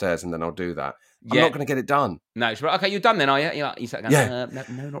downstairs and then I'll do that. I'm not going to get it done. No, it's right. Okay, you're done then, are you? No,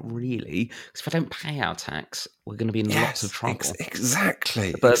 not really. Because if I don't pay our tax, we're going to be in lots of trouble.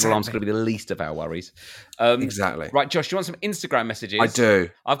 Exactly. The burglar alarm's going to be the least of our worries. Exactly. Right, Josh, do you want some Instagram messages? I do.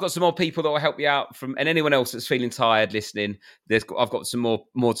 I've got some more people that will help you out and anyone else that's feeling tired listening. I've got some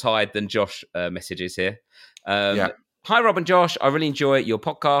more tired than Josh messages here. Hi, Rob and Josh. I really enjoy your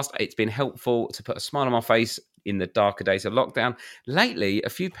podcast. It's been helpful to put a smile on my face in the darker days of lockdown. Lately, a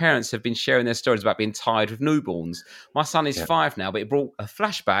few parents have been sharing their stories about being tired with newborns. My son is 5 now, but it brought a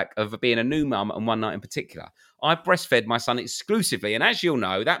flashback of being a new mum and one night in particular. I breastfed my son exclusively, and as you'll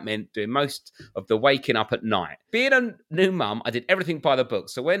know, that meant doing most of the waking up at night. Being a new mum, I did everything by the book.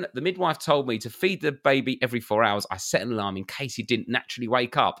 So when the midwife told me to feed the baby every 4 hours, I set an alarm in case he didn't naturally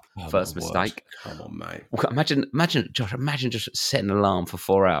wake up. First mistake. Come on, mate. Well, imagine, Josh, just setting an alarm for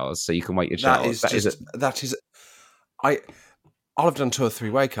 4 hours so you can wake your child. I'll have done 2 or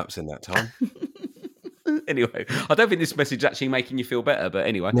 3 wake ups in that time. Anyway, I don't think this message is actually making you feel better, but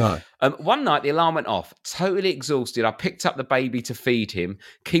anyway. No. One night, the alarm went off. Totally exhausted, I picked up the baby to feed him,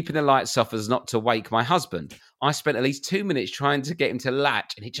 keeping the lights off as not to wake my husband. I spent at least 2 minutes trying to get him to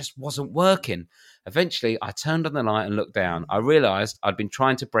latch, and it just wasn't working. Eventually, I turned on the light and looked down. I realised I'd been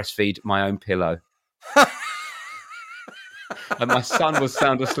trying to breastfeed my own pillow. And my son was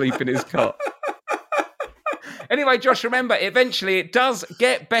sound asleep in his cot. Anyway, Josh, remember, eventually it does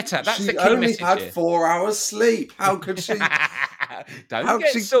get better. That's the key message. She only had here. 4 hours sleep. How could she? Don't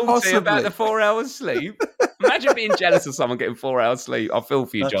get salty about the 4 hours sleep. Imagine being jealous of someone getting 4 hours sleep. I feel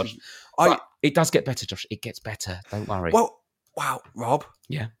for you, Josh. But it does get better, Josh. It gets better. Don't worry. Well, wow, Rob.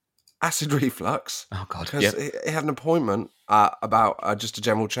 Yeah. Acid reflux. Oh, God. Because he had an appointment about just a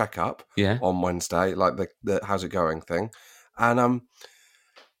general checkup on Wednesday, like the how's it going thing. And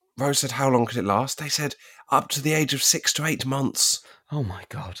Rose said, how long could it last? They said up to the age of 6 to 8 months. Oh, my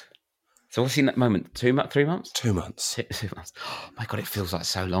God. So what's he in that moment? 3 months? 2 months. 2 months. Oh, my God, it feels like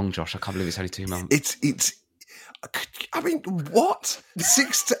so long, Josh. I can't believe it's only 2 months. It's. I mean, what?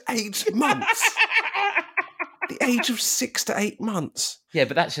 6 to 8 months? The age of 6 to 8 months. Yeah,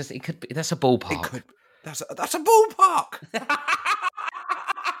 but that's just, it could be, that's a ballpark. It could. That's a ballpark.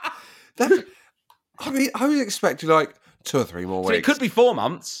 I mean, I was expecting like 2 or 3 more weeks. So it could be 4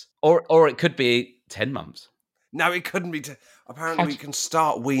 months, or it could be 10 months. No, it couldn't be. Apparently, we can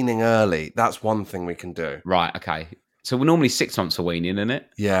start weaning early. That's one thing we can do. Right, okay. So we're normally 6 months for weaning, isn't it?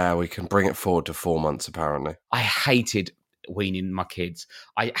 Yeah, we can bring it forward to 4 months, apparently. I hated weaning my kids.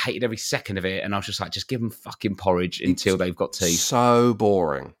 I hated every second of it, and I was just like, just give them fucking porridge until they've got teeth. So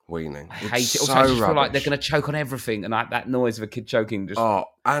boring, weaning. I hate it. Also, I just feel like they're going to choke on everything, and that noise of a kid choking just... Oh,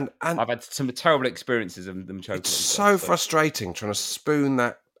 and I've had some terrible experiences of them choking. It's so frustrating trying to spoon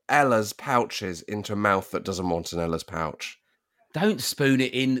that Ella's pouches into a mouth that doesn't want an Ella's pouch. Don't spoon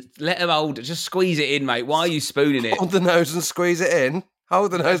it in. Let them hold. Just squeeze it in, mate. Why are you spooning it? Hold the nose and squeeze it in.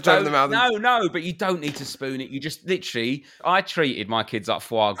 Hold the nose down the mouth. No, but you don't need to spoon it. You just literally... I treated my kids like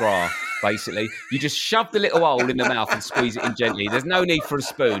foie gras, basically. You just shove the little hole in the mouth and squeeze it in gently. There's no need for a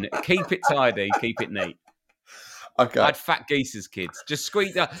spoon. Keep it tidy. Keep it neat. Okay. I had fat geese as kids. Just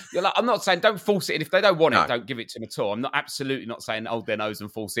squeeze. You're like, I'm not saying don't force it in. If they don't want it, don't give it to them at all. I'm absolutely not saying hold their nose and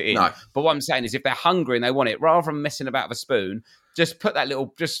force it in. No. But what I'm saying is if they're hungry and they want it, rather than messing about with a spoon, just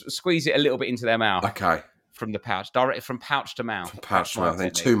just squeeze it a little bit into their mouth. Okay. From the pouch, directly from pouch to mouth. From pouch to mouth. In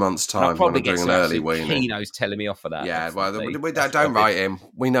 2 months' time, when I'm doing an early weaning. Kino's telling me off for that. Yeah, well, we don't write him.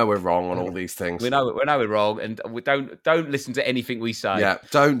 We know we're wrong on all these things. We know we're wrong, and we don't listen to anything we say. Yeah,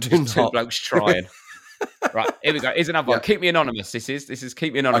 do not. Two blokes trying. Right, here we go. Here's another one. Keep me anonymous. This is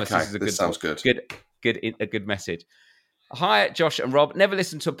keep me anonymous. Okay, this is a good. Sounds good. A good message. Hi, Josh and Rob. Never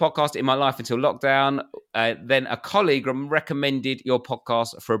listened to a podcast in my life until lockdown. Then a colleague recommended your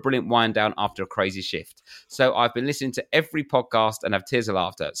podcast for a brilliant wind down after a crazy shift. So I've been listening to every podcast and have tears of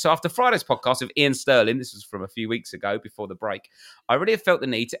laughter. So after Friday's podcast with Ian Sterling, this was from a few weeks ago before the break, I really have felt the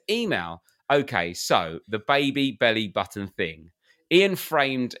need to email. Okay, so the baby belly button thing. Ian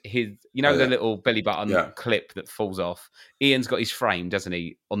framed his, the little belly button clip that falls off. Ian's got his frame, doesn't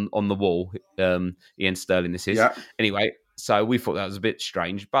he, on the wall? Ian Sterling, this is. Yeah. Anyway, so we thought that was a bit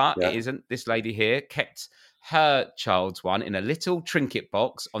strange, but it isn't. This lady here kept her child's one in a little trinket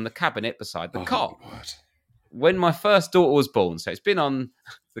box on the cabinet beside the cot. When my first daughter was born, so it's been on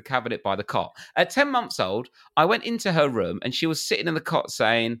the cabinet by the cot. At 10 months old, I went into her room and she was sitting in the cot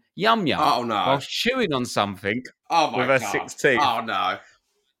saying, yum, yum, while chewing on something with her 6 teeth. Oh, no.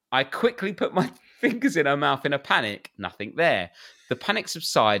 I quickly put my fingers in her mouth in a panic. Nothing there. The panic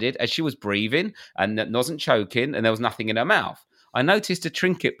subsided as she was breathing and wasn't choking and there was nothing in her mouth. I noticed a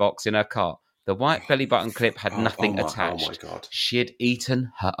trinket box in her cot. The white belly button clip had nothing attached. Oh, my God. She had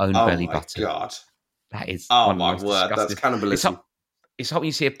eaten her own belly button. Oh, my God. That is my word. That's cannibalism. It's like when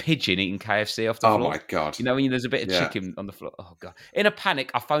you see a pigeon eating KFC off the floor. Oh, my God. When there's a bit of chicken on the floor. Oh, God. In a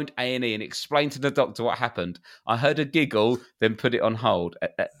panic, I phoned A&E and explained to the doctor what happened. I heard a giggle, then put it on hold.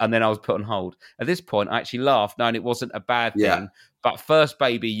 And then I was put on hold. At this point, I actually laughed, knowing it wasn't a bad thing. But first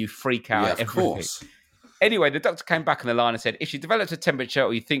baby, you freak out at everything. Course. Anyway, the doctor came back on the line and said, if she develops a temperature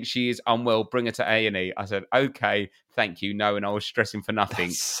or you think she is unwell, bring her to A&E. I said, okay, thank you. No, and I was stressing for nothing.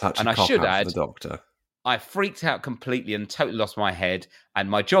 That's such and a I should add, add, the doctor. I freaked out completely and totally lost my head. And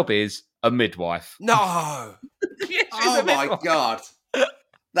my job is a midwife. No! Yes, oh, my God.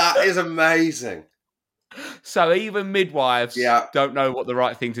 That is amazing. So even midwives don't know what the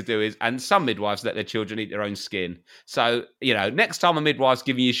right thing to do is. And some midwives let their children eat their own skin. So, next time a midwife's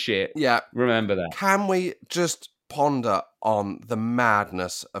giving you shit, remember that. Can we just ponder on the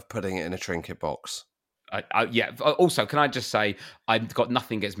madness of putting it in a trinket box? Yeah. Also, can I just say, I've got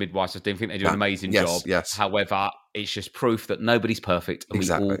nothing against midwives. I do think they do an amazing job. Yes. However, it's just proof that nobody's perfect and we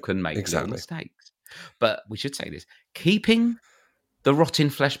all can make little mistakes. But we should say this. Keeping the rotting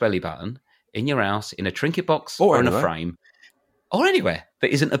flesh belly button in your house, in a trinket box or in a frame, or anywhere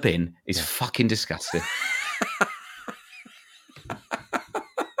that isn't a bin is fucking disgusting.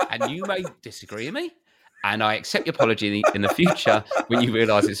 And you may disagree with me, and I accept your apology in the future when you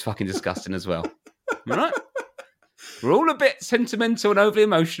realise it's fucking disgusting as well. All right? We're all a bit sentimental and overly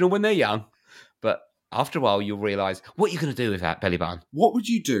emotional when they're young, but after a while you'll realise what you're going to do with that belly button. What would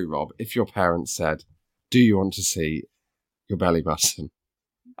you do, Rob, if your parents said, do you want to see your belly button?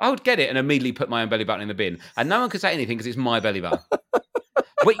 I would get it and immediately put my own belly button in the bin, and no one could say anything because it's my belly button.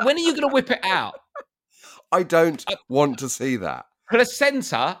 Wait, when are you going to whip it out? I don't want to see that.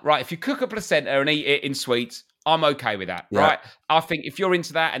 Placenta, right? If you cook a placenta and eat it in sweets, I'm okay with that, right? I think if you're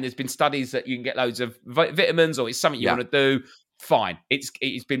into that and there's been studies that you can get loads of vitamins or it's something you want to do, fine.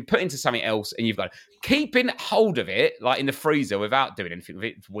 It's been put into something else and you've got keeping hold of it, like in the freezer without doing anything with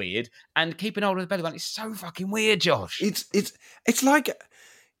it, it's weird. And keeping hold of the belly button is so fucking weird, Josh. It's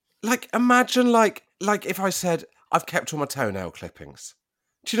like imagine like if I said I've kept all my toenail clippings.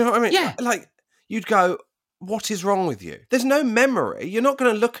 Do you know what I mean? Yeah. Like you'd go, what is wrong with you? There's no memory. You're not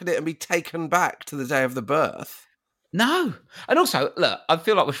going to look at it and be taken back to the day of the birth. No. And also, look, I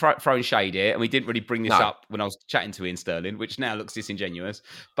feel like we're throwing shade here, and we didn't really bring this up when I was chatting to Ian Sterling, which now looks disingenuous.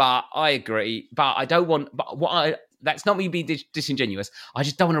 But I agree. But I don't want... That's not me being disingenuous. I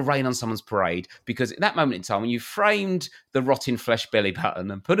just don't want to rain on someone's parade, because at that moment in time, when you framed the rotting flesh belly button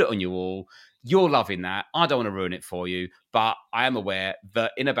and put it on your wall, you're loving that. I don't want to ruin it for you, but I am aware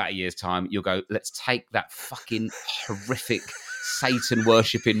that in about a year's time, you'll go, let's take that fucking horrific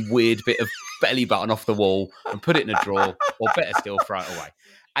Satan-worshipping weird bit of belly button off the wall and put it in a drawer, or better still, throw it away.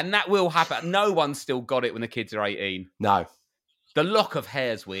 And that will happen. No one's still got it when the kids are 18. No. The lock of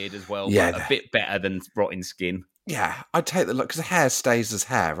hair's weird as well, but a bit better than rotting skin. Yeah, I'd take the look, because hair stays as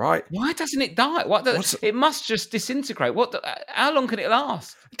hair, right? Why doesn't it die? It must just disintegrate. How long can it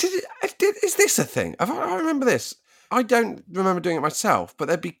last? Is this a thing? I remember this. I don't remember doing it myself, but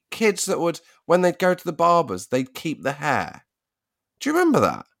there'd be kids that would, when they'd go to the barbers, they'd keep the hair. Do you remember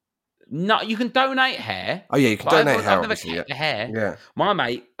that? No, you can donate hair. Oh, yeah, you can donate hair. I've never kept the hair. Yeah. My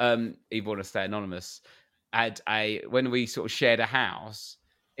mate, he want to stay anonymous, when we sort of shared a house,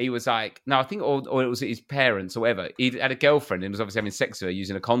 he was like, no, I think, or it was his parents or whatever. He had a girlfriend and was obviously having sex with her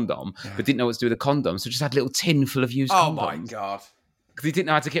using a condom, but didn't know what to do with a condom, so just had a little tin full of used condoms. Oh, my God. Because he didn't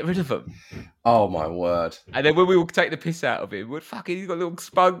know how to get rid of them. Oh, my word. And then when we would take the piss out of him, he's got a little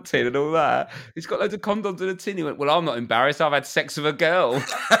spunk tin and all that. He's got loads of condoms in a tin. He went, well, I'm not embarrassed. I've had sex with a girl.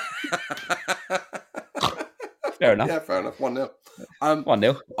 Fair enough. Yeah, fair enough. 1-0.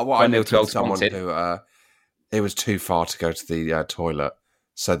 1-0. 1-0 to someone who it was too far to go to the toilet,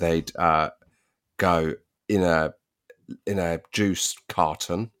 so they'd go in a juice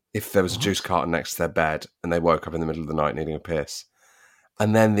carton, if there was a juice carton next to their bed, and they woke up in the middle of the night needing a piss.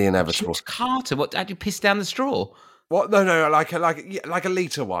 And then the inevitable... Juice carton? What, had you pissed down the straw? What? No, like a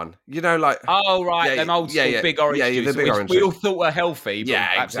litre one. You know, like... Oh, right, them old school big orange juice, which we all thought were healthy, but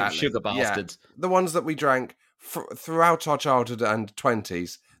absolute sugar bastards. Yeah. The ones that we drank throughout our childhood and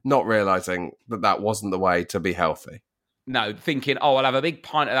 20s, not realising that wasn't the way to be healthy. No, thinking, I'll have a big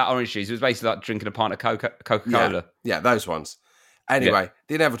pint of that orange juice. It was basically like drinking a pint of Coca-Cola. Yeah, those ones. Anyway,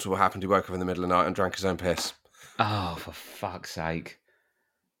 the inevitable happened. He woke up in the middle of the night and drank his own piss. Oh, for fuck's sake.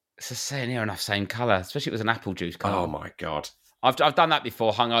 It's the same, near enough same colour, especially if it was an apple juice colour. Oh, my God. I've done that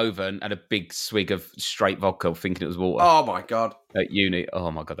before, hungover, and had a big swig of straight vodka thinking it was water. Oh, my God. At uni.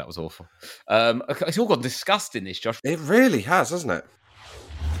 Oh, my God, that was awful. It's all gone disgusting, this, Josh. It really has, hasn't it?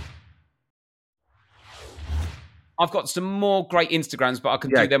 I've got some more great Instagrams, but I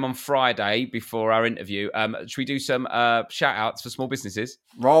can do them on Friday before our interview. Should we do some shout-outs for small businesses?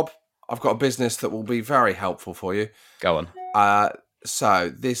 Rob, I've got a business that will be very helpful for you. Go on.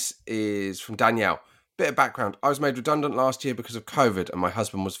 So this is from Danielle. Bit of background. I was made redundant last year because of COVID, and my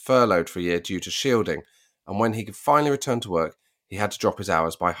husband was furloughed for a year due to shielding. And when he could finally return to work, he had to drop his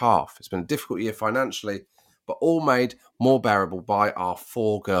hours by half. It's been a difficult year financially, but all made more bearable by our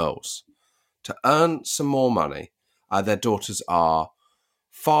 4 girls. To earn some more money, their daughters are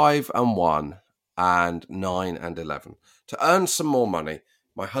 5 and 1 and 9 and 11. To earn some more money,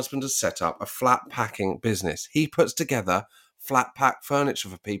 my husband has set up a flat packing business. He puts together flat pack furniture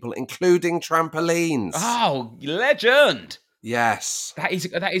for people, including trampolines. Oh, legend! Yes. That is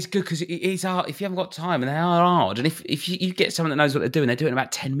good, because it is hard if you haven't got time, and they are hard. And if you get someone that knows what they're doing in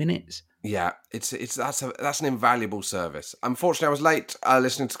about 10 minutes. Yeah, that's an invaluable service. Unfortunately, I was late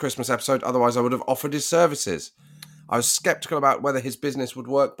listening to the Christmas episode. Otherwise, I would have offered his services. I was sceptical about whether his business would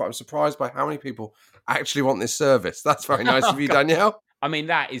work, but I'm surprised by how many people actually want this service. That's very nice of you, Danielle. I mean,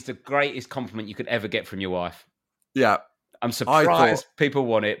 that is the greatest compliment you could ever get from your wife. Yeah. I'm surprised people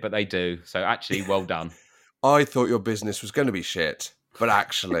want it, but they do. So actually, well done. I thought your business was going to be shit, but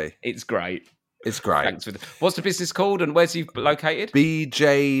actually... It's great. It's great. Thanks for what's the business called and where's he located?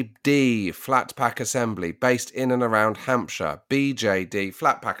 BJD Flat Pack Assembly, based in and around Hampshire. BJD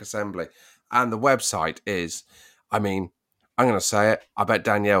Flat Pack Assembly. And the website is, I'm going to say it. I bet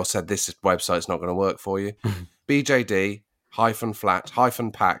Danielle said this website's not going to work for you.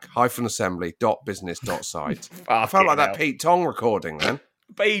 BJD-flat-pack-assembly.business.site. I felt like that Pete Tong recording then.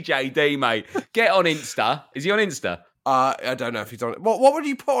 BJD, mate. Get on Insta. Is he on Insta? I don't know if he's on it. What would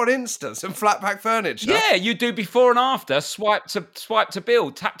you put on Insta? Some flat pack furniture? Yeah, you do before and after. Swipe to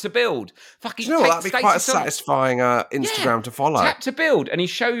build. Tap to build. Fucking. Do you know what? That'd be quite a satisfying Instagram to follow. Tap to build, and he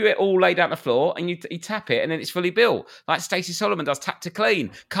show you it all laid out on the floor, and you tap it, and then it's fully built, like Stacey Solomon does. Tap to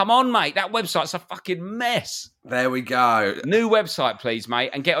clean. Come on, mate. That website's a fucking mess. There we go. New website, please, mate,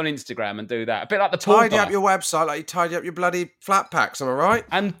 and get on Instagram and do that. A bit like the pool tidy guy. Up your website like you tidy up your bloody flat packs. Am I right?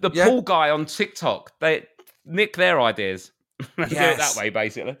 And the pool guy on TikTok. They nick their ideas. Do it that way,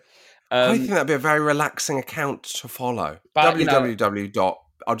 basically. I think that'd be a very relaxing account to follow. But, www.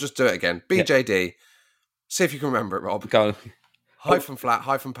 I'll just do it again. BJD. Yeah. See if you can remember it, Rob. Go.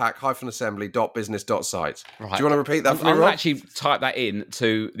 -flat-pack-assembly.business.site. Right. Do you want to repeat that for me, Rob? Rob? I'll actually type that in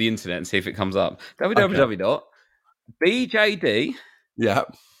to the internet and see if it comes up. www.bjd. Yeah.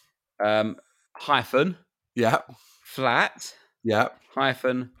 Hyphen. Yeah. Flat. Yeah.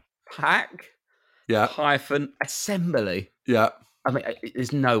 Hyphen pack. Yeah. Hyphen assembly. Yeah. I mean,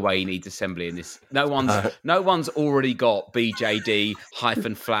 there's no way he needs assembly in this. No one's already got BJD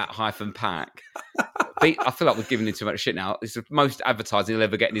 -flat -pack. I feel like we're giving him too much shit now. It's the most advertising he'll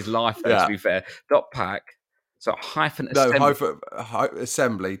ever get in his life, though, to be fair. .pack. So -assembly. No,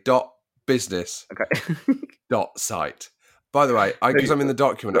 assembly .business. Okay. .site. By the way, because I'm in the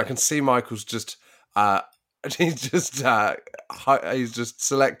document, I can see Michael's just... he's just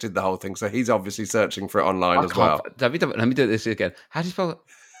selected the whole thing, so he's obviously searching for it online as well. Let me do this again. How do you spell it?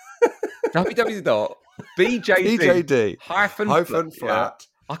 www.bjd -flat.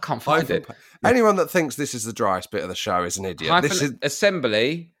 I can't find it. Anyone that thinks this is the driest bit of the show is an idiot. This is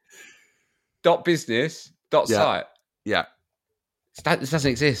assembly.business.site. Yeah. This doesn't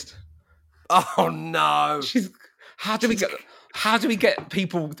exist. Oh no! How do we get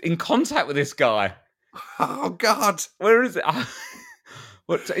people in contact with this guy? Oh God! Where is it?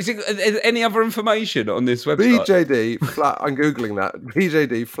 Is any other information on this website? BJD flat. I'm googling that.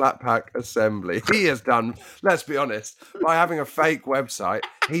 BJD Flat Pack Assembly. He has done. Let's be honest. By having a fake website,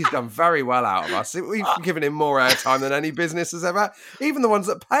 he's done very well out of us. We've given him more airtime than any business has ever. Even the ones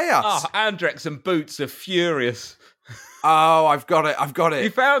that pay us. Oh, Andrex and Boots are furious. Oh, I've got it. You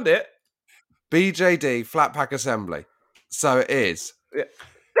found it. BJD Flat Pack Assembly. So it is. Yeah.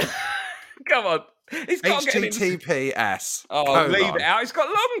 Come on. It's got HTTPS. Leave it out. It's got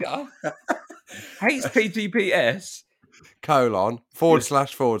longer. HTTPS. ://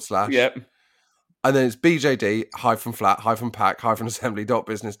 Yep. And then it's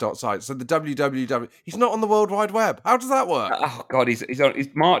BJD-flat-pack-assembly.business.site. So the www. He's not on the World Wide Web. How does that work? Oh God, he's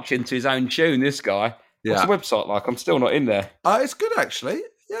marching to his own tune. This guy. Yeah. What's the website like? I'm still not in there. It's good actually.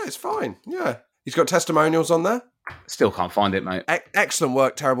 Yeah, it's fine. Yeah, he's got testimonials on there. Still can't find it, mate. Excellent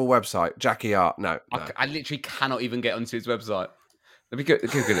work, terrible website. Jackie Art. No. I literally cannot even get onto his website. Let me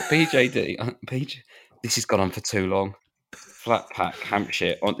Google it. BJD. This has gone on for too long. Flat Pack,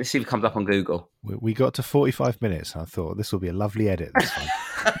 Hampshire. Let's see if it comes up on Google. We got to 45 minutes. I thought this will be a lovely edit this one.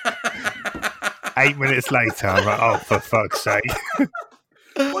 8 minutes later, I'm like, oh, for fuck's sake.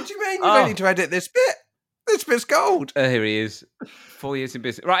 What do you mean you don't need to edit this bit? This bit's gold. Here he is. 4 years in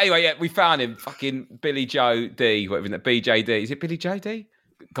business. Right, anyway, yeah, we found him. Fucking Billy Joe D, whatever that BJD. Is it Billy Joe D?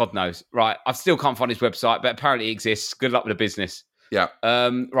 God knows. Right, I still can't find his website, but apparently it exists. Good luck with the business. Yeah.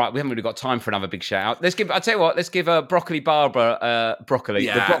 Right, we haven't really got time for another big shout out. Let's give Broccoli Barbara the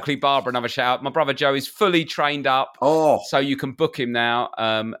Broccoli Barbara another shout out. My brother Joe is fully trained up. So you can book him now.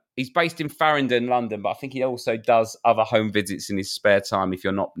 He's based in Farringdon, London, but I think he also does other home visits in his spare time if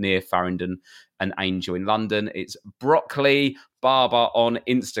you're not near Farringdon and Angel in London. It's Broccoli Barber on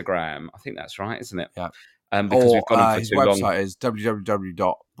Instagram. I think that's right, isn't it? Yeah. Because we've gone on for his too long. website is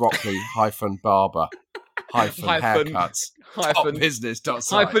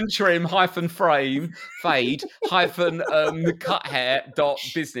www.broccoli-barber-business.site. -trim -frame fade -cut hair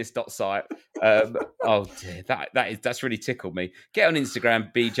 .business.site. Oh dear, that's really tickled me. Get on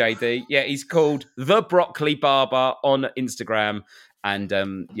Instagram, BJD. Yeah, he's called The Broccoli Barber on Instagram. And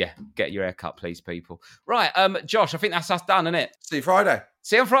get your hair cut, please, people. Right, Josh, I think that's us done, isn't it? See you Friday.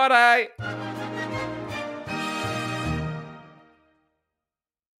 See you on Friday.